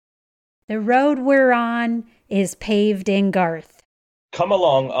The road we're on is paved in Garth. Come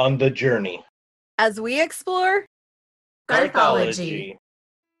along on the journey as we explore Garthology.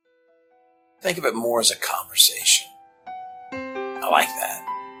 Think of it more as a conversation. I like that.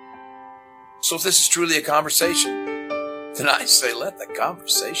 So if this is truly a conversation, then I say let the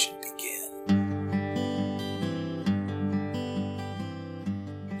conversation begin.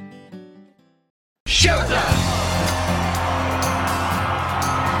 Showtime!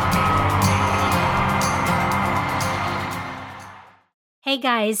 Hey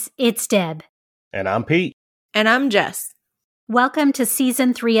guys, it's Deb. And I'm Pete. And I'm Jess. Welcome to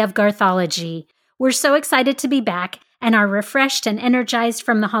Season 3 of Garthology. We're so excited to be back and are refreshed and energized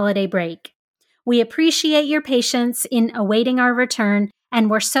from the holiday break. We appreciate your patience in awaiting our return, and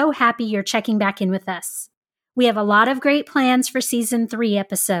we're so happy you're checking back in with us. We have a lot of great plans for Season 3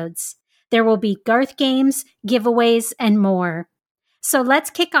 episodes. There will be Garth games, giveaways, and more. So let's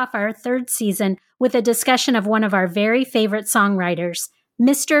kick off our third season with a discussion of one of our very favorite songwriters,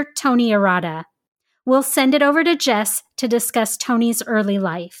 Mr. Tony Arata. We'll send it over to Jess to discuss Tony's early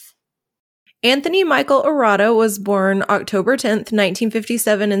life. Anthony Michael Arata was born October 10th,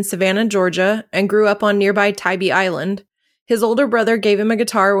 1957 in Savannah, Georgia, and grew up on nearby Tybee Island. His older brother gave him a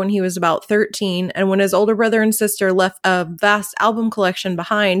guitar when he was about 13, and when his older brother and sister left a vast album collection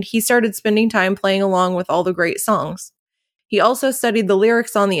behind, he started spending time playing along with all the great songs. He also studied the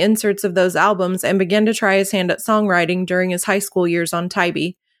lyrics on the inserts of those albums and began to try his hand at songwriting during his high school years on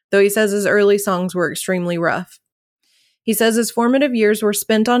Tybee, though he says his early songs were extremely rough. He says his formative years were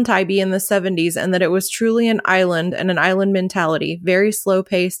spent on Tybee in the 70s and that it was truly an island and an island mentality, very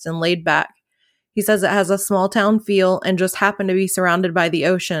slow-paced and laid back. He says it has a small-town feel and just happened to be surrounded by the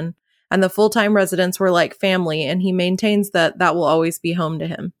ocean, and the full-time residents were like family, and he maintains that that will always be home to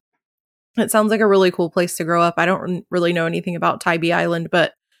him. It sounds like a really cool place to grow up. I don't really know anything about Tybee Island,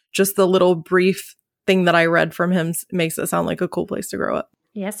 but just the little brief thing that I read from him makes it sound like a cool place to grow up.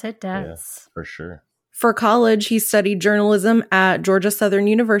 Yes, it does. Yeah, for sure. For college, he studied journalism at Georgia Southern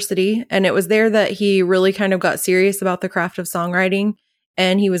University, and it was there that he really kind of got serious about the craft of songwriting,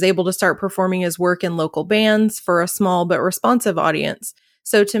 and he was able to start performing his work in local bands for a small but responsive audience.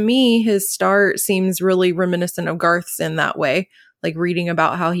 So to me, his start seems really reminiscent of Garth's in that way, like reading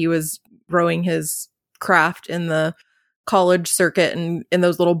about how he was growing his craft in the college circuit and in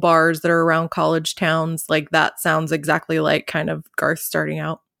those little bars that are around college towns. Like that sounds exactly like kind of Garth starting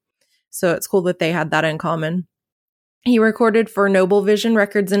out. So it's cool that they had that in common. He recorded for Noble Vision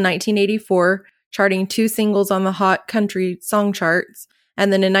Records in 1984, charting 2 singles on the Hot Country song charts.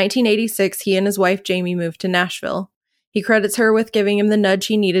 And then in 1986, he and his wife Jamie moved to Nashville. He credits her with giving him the nudge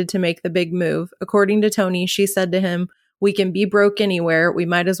he needed to make the big move. According to Tony, she said to him, "We can be broke anywhere. We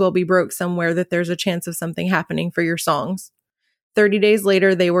might as well be broke somewhere that there's a chance of something happening for your songs." 30 days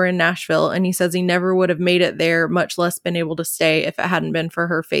later, they were in Nashville, and he says he never would have made it there, much less been able to stay, if it hadn't been for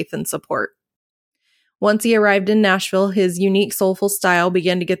her faith and support. Once he arrived in Nashville, his unique soulful style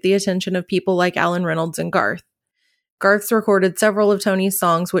began to get the attention of people like Alan Reynolds and Garth. Garth's recorded several of Tony's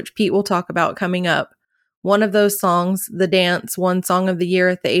songs, which Pete will talk about coming up. One of those songs, The Dance, won Song of the Year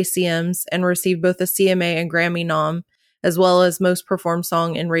at the ACMs and received both a CMA and Grammy nom, as well as Most Performed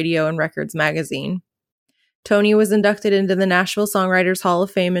Song in Radio and Records magazine. Tony was inducted into the Nashville Songwriters Hall of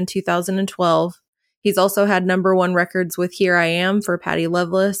Fame in 2012. He's also had #1 records with Here I Am for Patty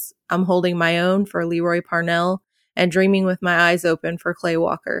Loveless, I'm Holding My Own for Leroy Parnell, and Dreaming with My Eyes Open for Clay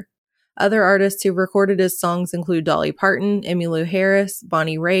Walker. Other artists who've recorded his songs include Dolly Parton, Emmylou Harris,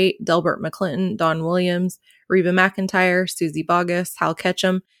 Bonnie Raitt, Delbert McClinton, Don Williams, Reba McEntire, Susie Boggess, Hal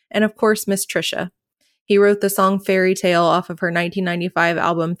Ketchum, and of course Miss Trisha. He wrote the song Fairy Tale off of her 1995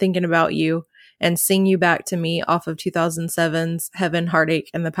 album Thinking About You, and Sing You Back to Me off of 2007's Heaven,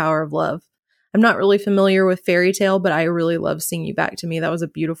 Heartache, and the Power of Love. I'm not really familiar with Fairy Tale, but I really love Sing You Back to Me. That was a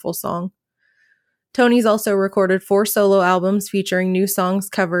beautiful song. Tony's also recorded 4 solo albums featuring new songs,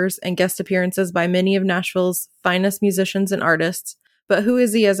 covers, and guest appearances by many of Nashville's finest musicians and artists. But who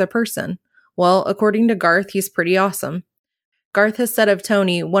is he as a person? Well, according to Garth, he's pretty awesome. Garth has said of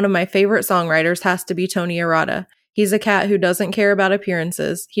Tony, "One of my favorite songwriters has to be Tony Arata. He's a cat who doesn't care about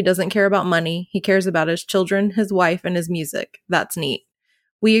appearances. He doesn't care about money. He cares about his children, his wife, and his music. That's neat."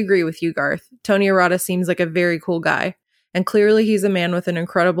 We agree with you, Garth. Tony Arata seems like a very cool guy. And clearly he's a man with an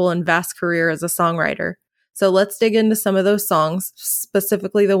incredible and vast career as a songwriter. So let's dig into some of those songs,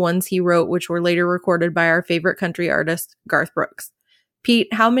 specifically the ones he wrote, which were later recorded by our favorite country artist, Garth Brooks. Pete,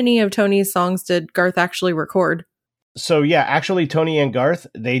 how many of Tony's songs did Garth actually record? So yeah, actually Tony and Garth,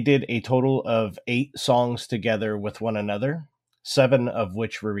 they did a total of 8 songs together with one another, 7 of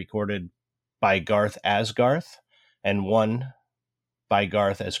which were recorded by Garth as Garth, and 1 by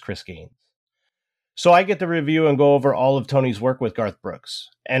Garth as Chris Gaines. So I get to review and go over all of Tony's work with Garth Brooks.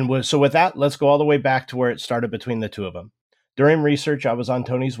 So with that, let's go all the way back to where it started between the two of them. During research, I was on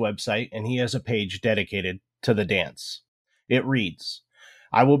Tony's website, and he has a page dedicated to the dance. It reads,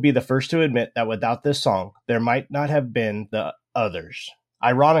 "I will be the first to admit that without this song, there might not have been the others.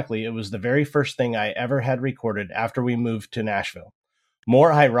 Ironically, it was the very first thing I ever had recorded after we moved to Nashville.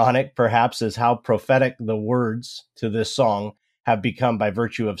 More ironic, perhaps, is how prophetic the words to this song have become by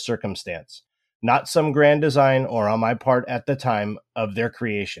virtue of circumstance. Not some grand design or on my part at the time of their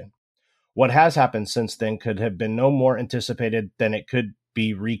creation. What has happened since then could have been no more anticipated than it could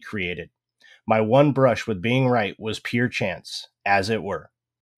be recreated. My one brush with being right was pure chance, as it were.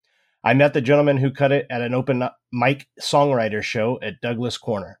 I met the gentleman who cut it at an open mic songwriter show at Douglas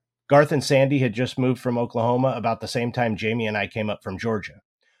Corner. Garth and Sandy had just moved from Oklahoma about the same time Jamie and I came up from Georgia.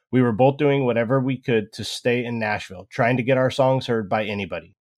 We were both doing whatever we could to stay in Nashville, trying to get our songs heard by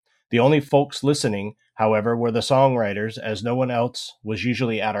anybody. The only folks listening, however, were the songwriters, as no one else was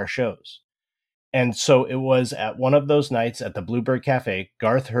usually at our shows. And so it was at one of those nights at the Bluebird Cafe,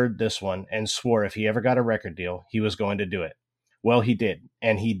 Garth heard this one and swore if he ever got a record deal, he was going to do it. Well, he did,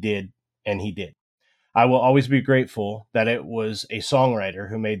 and he did, and he did. I will always be grateful that it was a songwriter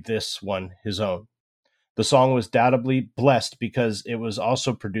who made this one his own. The song was doubtably blessed because it was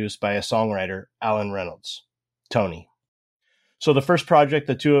also produced by a songwriter, Alan Reynolds, Tony. So the first project,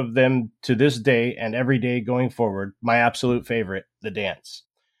 the two of them to this day and every day going forward, my absolute favorite, The Dance.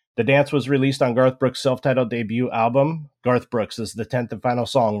 The Dance was released on Garth Brooks' self-titled debut album, Garth Brooks, is the 10th and final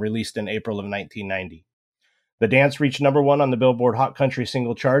song released in April of 1990. The Dance reached number 1 on the Billboard Hot Country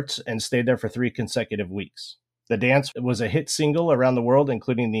single charts and stayed there for 3 consecutive weeks. The Dance was a hit single around the world,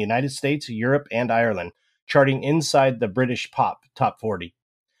 including the United States, Europe, and Ireland, charting inside the British pop top 40.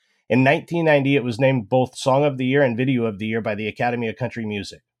 In 1990, it was named both Song of the Year and Video of the Year by the Academy of Country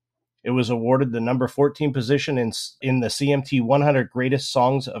Music. It was awarded the number 14 position in the CMT 100 Greatest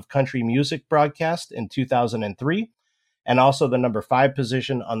Songs of Country Music broadcast in 2003, and also the number 5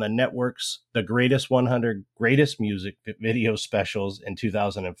 position on the network's The Greatest 100 Greatest Music Video Specials in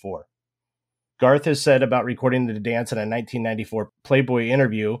 2004. Garth has said about recording The Dance in a 1994 Playboy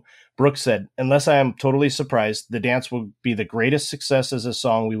interview, Brooks said, "Unless I am totally surprised, The Dance will be the greatest success as a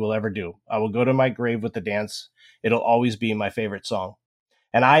song we will ever do. I will go to my grave with The Dance. It'll always be my favorite song."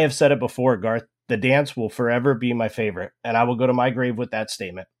 And I have said it before, Garth, The Dance will forever be my favorite, and I will go to my grave with that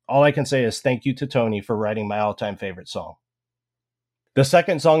statement. All I can say is thank you to Tony for writing my all-time favorite song. The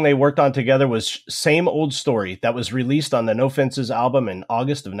second song they worked on together was Same Old Story, that was released on the No Fences album in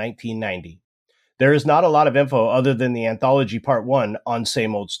August of 1990. There is not a lot of info other than the anthology part 1 on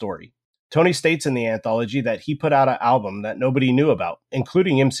Same Old Story. Tony states in the anthology that he put out an album that nobody knew about,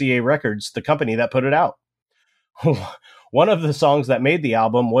 including MCA Records, the company that put it out. One of the songs that made the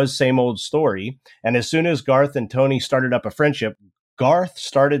album was Same Old Story, and as soon as Garth and Tony started up a friendship, Garth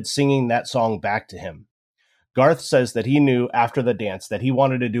started singing that song back to him. Garth says that he knew after The Dance that he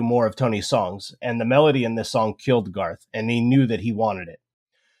wanted to do more of Tony's songs, and the melody in this song killed Garth, and he knew that he wanted it.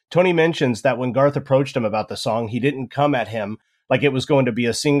 Tony mentions that when Garth approached him about the song, he didn't come at him like it was going to be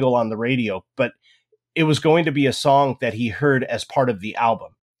a single on the radio, but it was going to be a song that he heard as part of the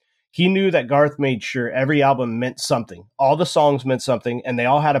album. He knew that Garth made sure every album meant something. All the songs meant something, and they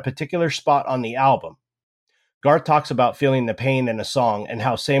all had a particular spot on the album. Garth talks about feeling the pain in a song and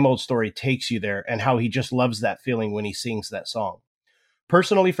how Same Old Story takes you there and how he just loves that feeling when he sings that song.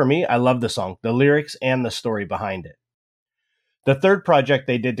 Personally, for me, I love the song, the lyrics, and the story behind it. The third project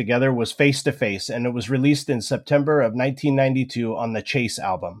they did together was Face to Face, and it was released in September of 1992 on the Chase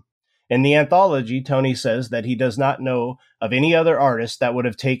album. In the anthology, Tony says that he does not know of any other artist that would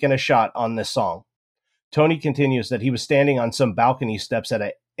have taken a shot on this song. Tony continues that he was standing on some balcony steps at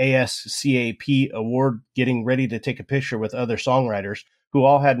a ASCAP award getting ready to take a picture with other songwriters who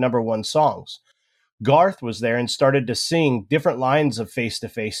all had number 1 songs. Garth was there and started to sing different lines of Face to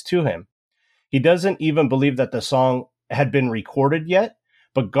Face to him. He doesn't even believe that the song had been recorded yet,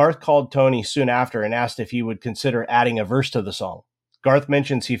 but Garth called Tony soon after and asked if he would consider adding a verse to the song. Garth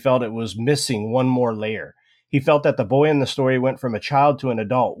mentions he felt it was missing one more layer. He felt that the boy in the story went from a child to an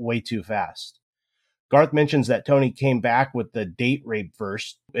adult way too fast. Garth mentions that Tony came back with the date rape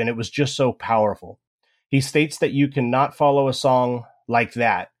verse, and it was just so powerful. He states that you cannot follow a song like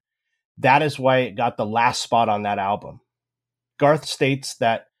that. That is why it got the last spot on that album. Garth states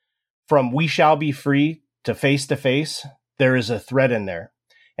that from We Shall Be Free to Face, there is a thread in there,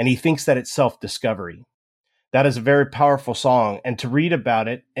 and he thinks that it's self-discovery. That is a very powerful song, and to read about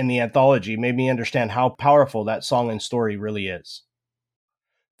it in the anthology made me understand how powerful that song and story really is.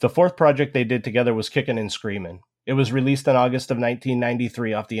 The fourth project they did together was Kickin' and Screamin'. It was released in August of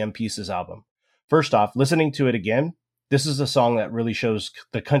 1993 off the M Pieces album. First off, listening to it again, this is a song that really shows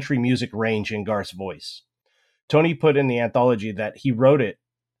the country music range in Garth's voice. Tony put in the anthology that he wrote it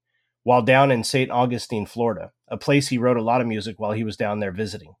while down in St. Augustine, Florida, a place he wrote a lot of music while he was down there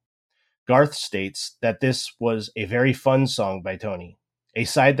visiting. Garth states that this was a very fun song by Tony, a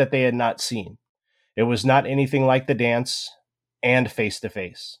side that they had not seen. It was not anything like The Dance and Face to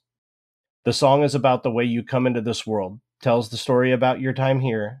Face. The song is about the way you come into this world, tells the story about your time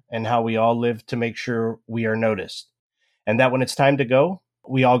here and how we all live to make sure we are noticed, and that when it's time to go,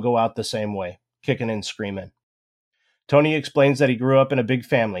 we all go out the same way, kicking and screaming. Tony explains that he grew up in a big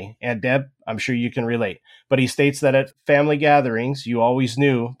family, and Deb, I'm sure you can relate, but he states that at family gatherings, you always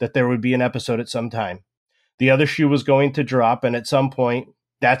knew that there would be an episode at some time. The other shoe was going to drop, and at some point,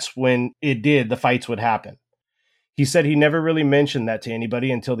 that's when it did, the fights would happen. He said he never really mentioned that to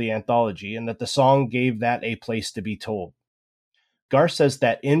anybody until the anthology, and that the song gave that a place to be told. Garth says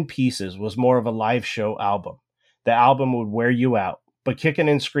that In Pieces was more of a live show album. The album would wear you out, but Kickin'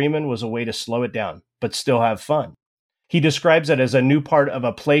 and Screamin' was a way to slow it down, but still have fun. He describes it as a new part of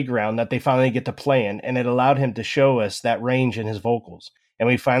a playground that they finally get to play in, and it allowed him to show us that range in his vocals. And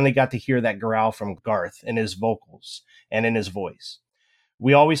we finally got to hear that growl from Garth in his vocals and in his voice.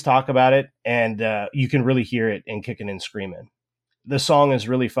 We always talk about it, and you can really hear it in Kickin' and Screamin'. The song is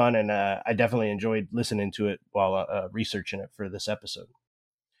really fun, and I definitely enjoyed listening to it while researching it for this episode.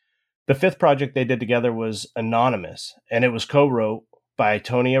 The fifth project they did together was Anonymous, and it was co-wrote by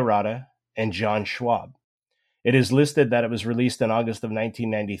Tony Arata and John Schwab. It is listed that it was released in August of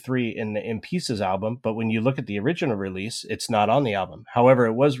 1993 in the In Pieces album, but when you look at the original release, it's not on the album. However,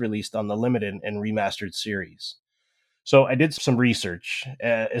 it was released on the limited and remastered series. So I did some research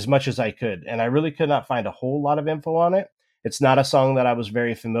as much as I could, and I really could not find a whole lot of info on it. It's not a song that I was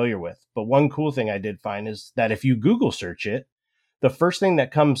very familiar with, but one cool thing I did find is that if you Google search it, the first thing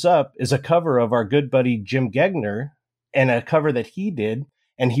that comes up is a cover of our good buddy Jim Gegner and a cover that he did,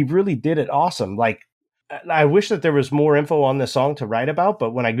 and he really did it awesome. Like, I wish that there was more info on this song to write about,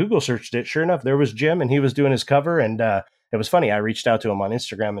 but when I Google searched it, sure enough, there was Jim, and he was doing his cover, and it was funny. I reached out to him on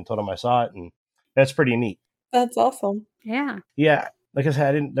Instagram and told him I saw it, and that's pretty neat. That's awesome. Yeah. Yeah. Like I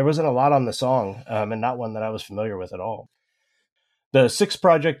said, there wasn't a lot on the song, and not one that I was familiar with at all. The sixth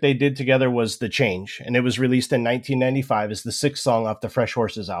project they did together was The Change, and it was released in 1995 as the sixth song off the Fresh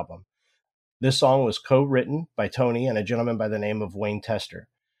Horses album. This song was co-written by Tony and a gentleman by the name of Wayne Tester.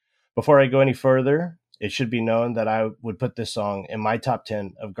 Before I go any further, it should be known that I would put this song in my top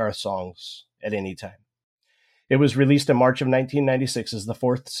 10 of Garth songs at any time. It was released in March of 1996 as the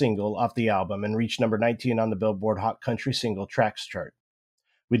fourth single off the album and reached number 19 on the Billboard Hot Country Single Tracks chart.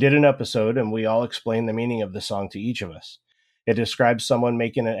 We did an episode and we all explained the meaning of the song to each of us. It describes someone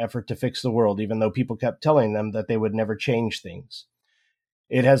making an effort to fix the world, even though people kept telling them that they would never change things.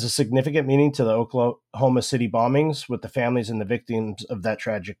 It has a significant meaning to the Oklahoma City bombings with the families and the victims of that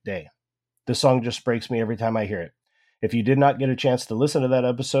tragic day. The song just breaks me every time I hear it. If you did not get a chance to listen to that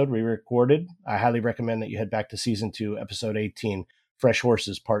episode we recorded, I highly recommend that you head back to Season 2, Episode 18, Fresh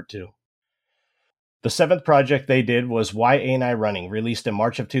Horses Part 2. The seventh project they did was Why Ain't I Running, released in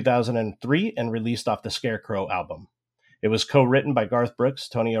March of 2003 and released off the Scarecrow album. It was co-written by Garth Brooks,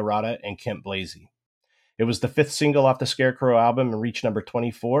 Tony Arata, and Kent Blasey. It was the fifth single off the Scarecrow album and reached number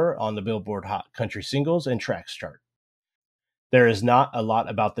 24 on the Billboard Hot Country Singles and Tracks chart. There is not a lot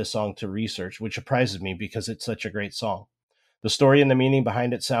about this song to research, which surprises me because it's such a great song. The story and the meaning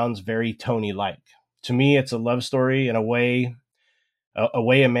behind it sounds very Tony-like. To me, it's a love story in a way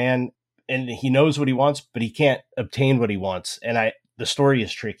a man, and he knows what he wants, but he can't obtain what he wants. And the story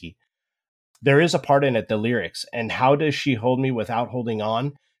is tricky. There is a part in it, the lyrics, and how does she hold me without holding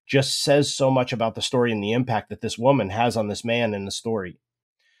on, just says so much about the story and the impact that this woman has on this man in the story.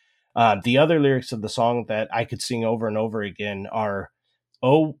 The other lyrics of the song that I could sing over and over again are,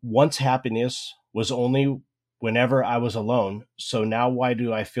 "Oh, once happiness was only whenever I was alone. So now why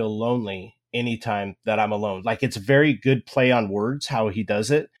do I feel lonely anytime that I'm alone?" Like, it's very good play on words, how he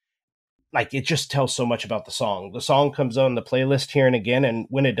does it. Like, it just tells so much about the song. The song comes on the playlist here and again, and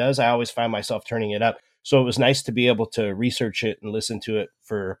when it does, I always find myself turning it up. So it was nice to be able to research it and listen to it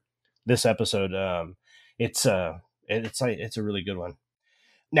for this episode. It's a really good one.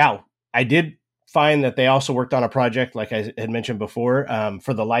 Now, I did find that they also worked on a project, like I had mentioned before,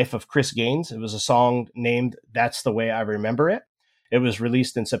 for the life of Chris Gaines. It was a song named That's the Way I Remember It. It was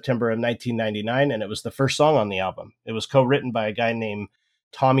released in September of 1999, and it was the first song on the album. It was co-written by a guy named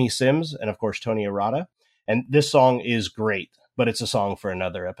Tommy Sims and, of course, Tony Arata. And this song is great, but it's a song for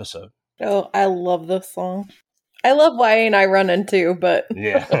another episode. Oh, I love this song. I love Why Ain't I Running too, but...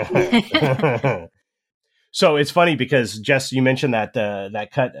 Yeah. So it's funny because Jess, you mentioned that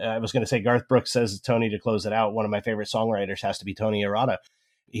that cut. I was going to say Garth Brooks says to Tony to close it out. One of my favorite songwriters has to be Tony Arata.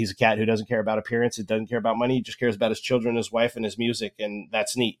 He's a cat who doesn't care about appearance. He doesn't care about money. He just cares about his children, his wife, and his music. And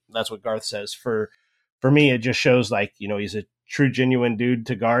that's neat. That's what Garth says. For me, it just shows like, he's a true, genuine dude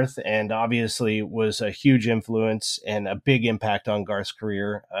to Garth, and obviously was a huge influence and a big impact on Garth's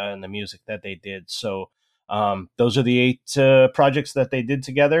career and the music that they did. So those are the 8 projects that they did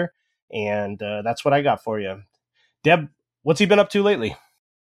together. And that's what I got for you. Deb, what's he been up to lately?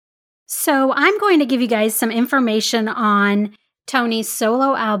 So I'm going to give you guys some information on Tony's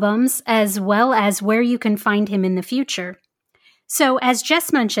solo albums, as well as where you can find him in the future. So as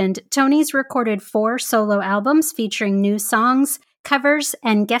Jess mentioned, Tony's recorded 4 solo albums featuring new songs, covers,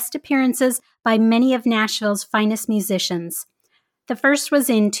 and guest appearances by many of Nashville's finest musicians. The first was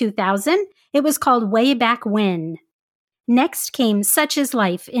in 2000. It was called Way Back When. Next came Such Is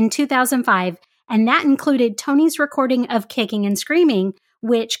Life in 2005, and that included Tony's recording of Kicking and Screaming,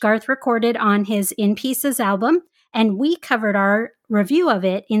 which Garth recorded on his In Pieces album, and we covered our review of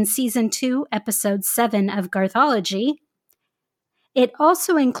it in Season 2, Episode 7 of Garthology. It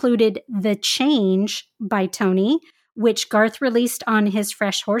also included The Change by Tony, which Garth released on his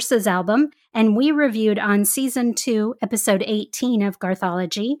Fresh Horses album, and we reviewed on Season 2, Episode 18 of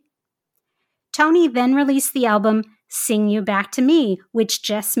Garthology. Tony then released the album Sing You Back to Me, which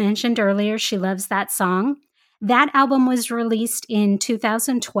Jess mentioned earlier. She loves that song. That album was released in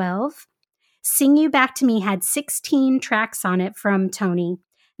 2012. Sing You Back to Me had 16 tracks on it from Tony.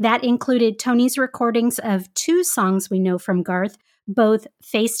 That included Tony's recordings of 2 songs we know from Garth, both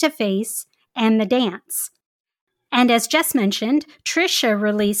Face to Face and The Dance. And as Jess mentioned, Trisha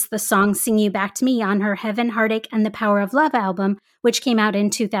released the song Sing You Back to Me on her Heaven, Heartache, and the Power of Love album, which came out in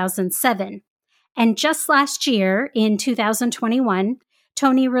 2007. And just last year, in 2021,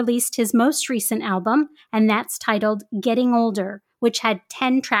 Tony released his most recent album, and that's titled Getting Older, which had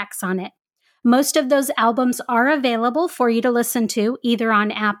 10 tracks on it. Most of those albums are available for you to listen to either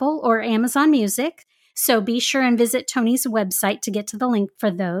on Apple or Amazon Music, so be sure and visit Tony's website to get to the link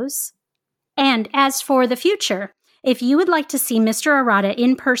for those. And as for the future, if you would like to see Mr. Arata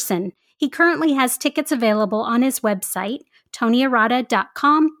in person, he currently has tickets available on his website,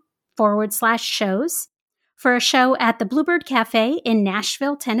 tonyarata.com/shows, for a show at the Bluebird Cafe in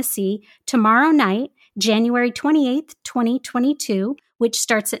Nashville, Tennessee, tomorrow night, January 28th, 2022, which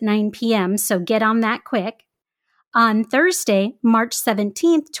starts at 9 p.m., so get on that quick. On Thursday, March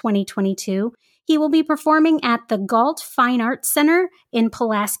 17th, 2022, he will be performing at the Galt Fine Arts Center in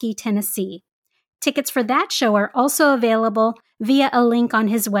Pulaski, Tennessee. Tickets for that show are also available via a link on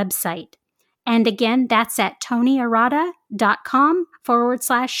his website. And again, that's at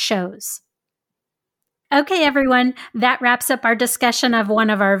tonyarata.com/shows. Okay, everyone, that wraps up our discussion of one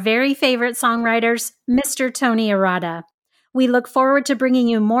of our very favorite songwriters, Mr. Tony Arata. We look forward to bringing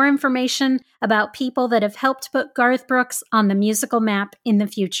you more information about people that have helped put Garth Brooks on the musical map in the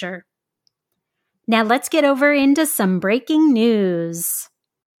future. Now let's get over into some breaking news.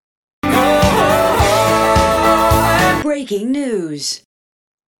 Breaking news.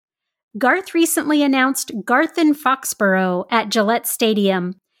 Garth recently announced Garth in Foxborough at Gillette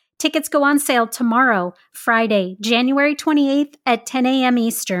Stadium. Tickets go on sale tomorrow, Friday, January 28th at 10 a.m.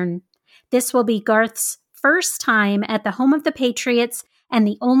 Eastern. This will be Garth's first time at the home of the Patriots and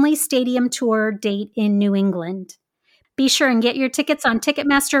the only stadium tour date in New England. Be sure and get your tickets on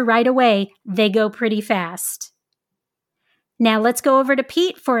Ticketmaster right away. They go pretty fast. Now let's go over to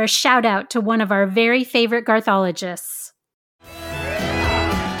Pete for a shout out to one of our very favorite Garthologists.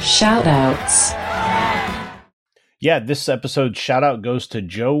 Shout outs. Yeah, this episode's shout out goes to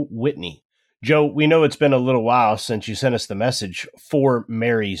Joe Whitney. Joe, we know it's been a little while since you sent us the message For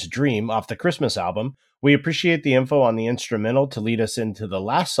Mary's Dream off the Christmas album. We appreciate the info on the instrumental to lead us into the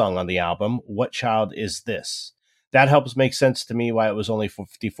last song on the album, What Child Is This? That helps make sense to me why it was only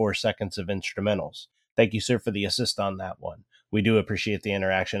 54 seconds of instrumentals. Thank you, sir, for the assist on that one. We do appreciate the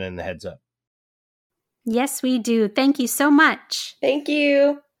interaction and the heads up. Yes, we do. Thank you so much. Thank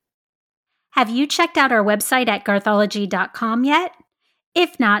you. Have you checked out our website at garthology.com yet?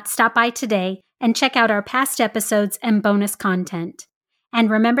 If not, stop by today and check out our past episodes and bonus content. And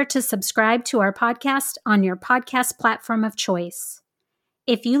remember to subscribe to our podcast on your podcast platform of choice.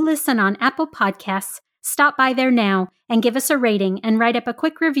 If you listen on Apple Podcasts, stop by there now and give us a rating and write up a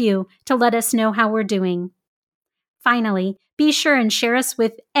quick review to let us know how we're doing. Finally, be sure and share us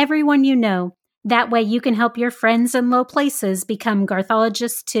with everyone you know. That way you can help your friends in low places become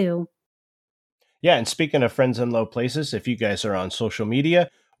Garthologists too. Yeah, and speaking of friends in low places, if you guys are on social media,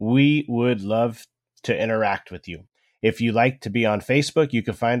 we would love to interact with you. If you like to be on Facebook, you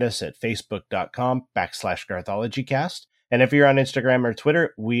can find us at facebook.com/GarthologyCast. And if you're on Instagram or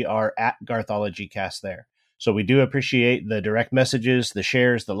Twitter, we are at GarthologyCast there. So we do appreciate the direct messages, the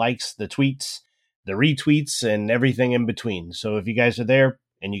shares, the likes, the tweets, the retweets, and everything in between. So if you guys are there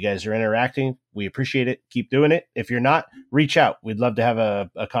and you guys are interacting, we appreciate it. Keep doing it. If you're not, reach out. We'd love to have a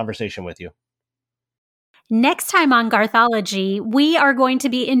conversation with you. Next time on Garthology, we are going to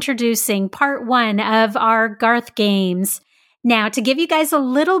be introducing part 1 of our Garth games. Now, to give you guys a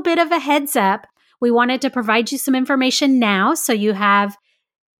little bit of a heads up, we wanted to provide you some information now so you have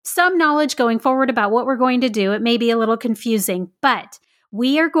some knowledge going forward about what we're going to do. It may be a little confusing, but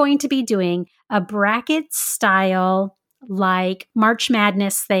we are going to be doing a bracket style like March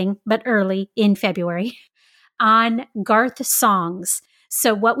Madness thing, but early in February on Garth songs.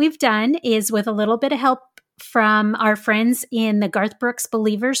 So what we've done is, with a little bit of help from our friends in the Garth Brooks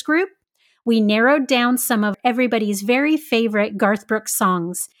Believers group, we narrowed down some of everybody's very favorite Garth Brooks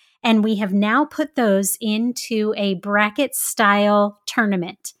songs, and we have now put those into a bracket style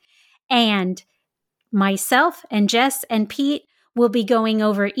tournament. And myself and Jess and Pete will be going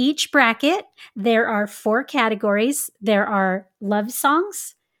over each bracket. There are 4 categories. There are love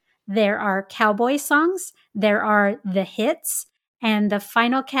songs, there are cowboy songs, there are the hits, and the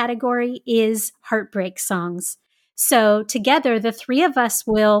final category is heartbreak songs. So together, the 3 of us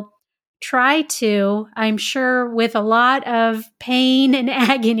will try to, I'm sure with a lot of pain and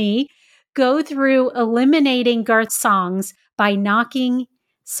agony, go through eliminating Garth songs by knocking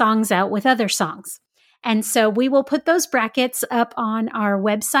songs out with other songs. And so we will put those brackets up on our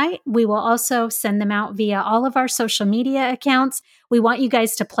website. We will also send them out via all of our social media accounts. We want you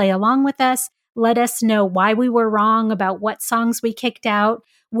guys to play along with us. Let us know why we were wrong about what songs we kicked out.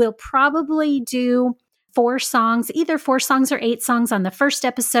 We'll probably do 4 songs, either 4 songs or 8 songs on the first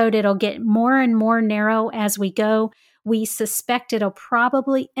episode. It'll get more and more narrow as we go. We suspect it'll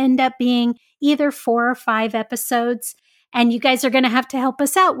probably end up being either 4 or 5 episodes. And you guys are going to have to help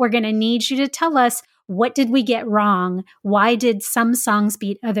us out. We're going to need you to tell us, what did we get wrong? Why did some songs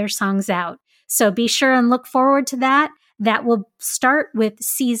beat other songs out? So be sure and look forward to that. That will start with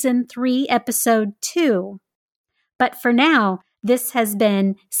season 3, episode 2. But for now, this has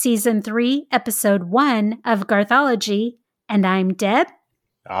been season 3, episode 1 of Garthology. And I'm Deb.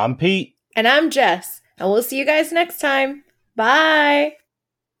 I'm Pete. And I'm Jess. And we'll see you guys next time. Bye.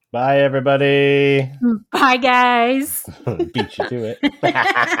 Bye, everybody. Bye, guys. Beat you to it.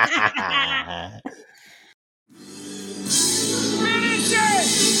 Finish it!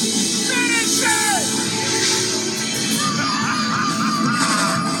 Finish it!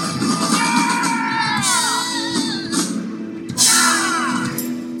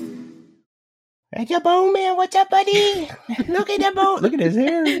 Hey, your bone man, what's up, buddy? Look at that bone. Look at his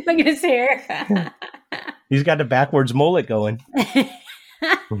hair. Look at his hair. He's got the backwards mullet going.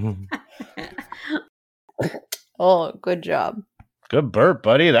 Oh, good job. Good burp,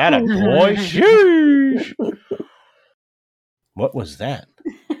 buddy. That a boy. Sheesh. What was that?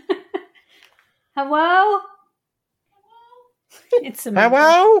 Hello? It's a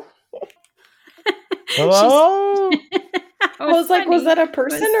Hello? Hello? I was like, was that a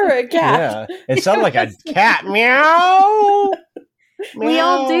person or a cat? Yeah. It sounded like a cat. Meow. We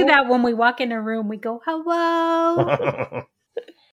all do that when we walk in a room. We go, hello.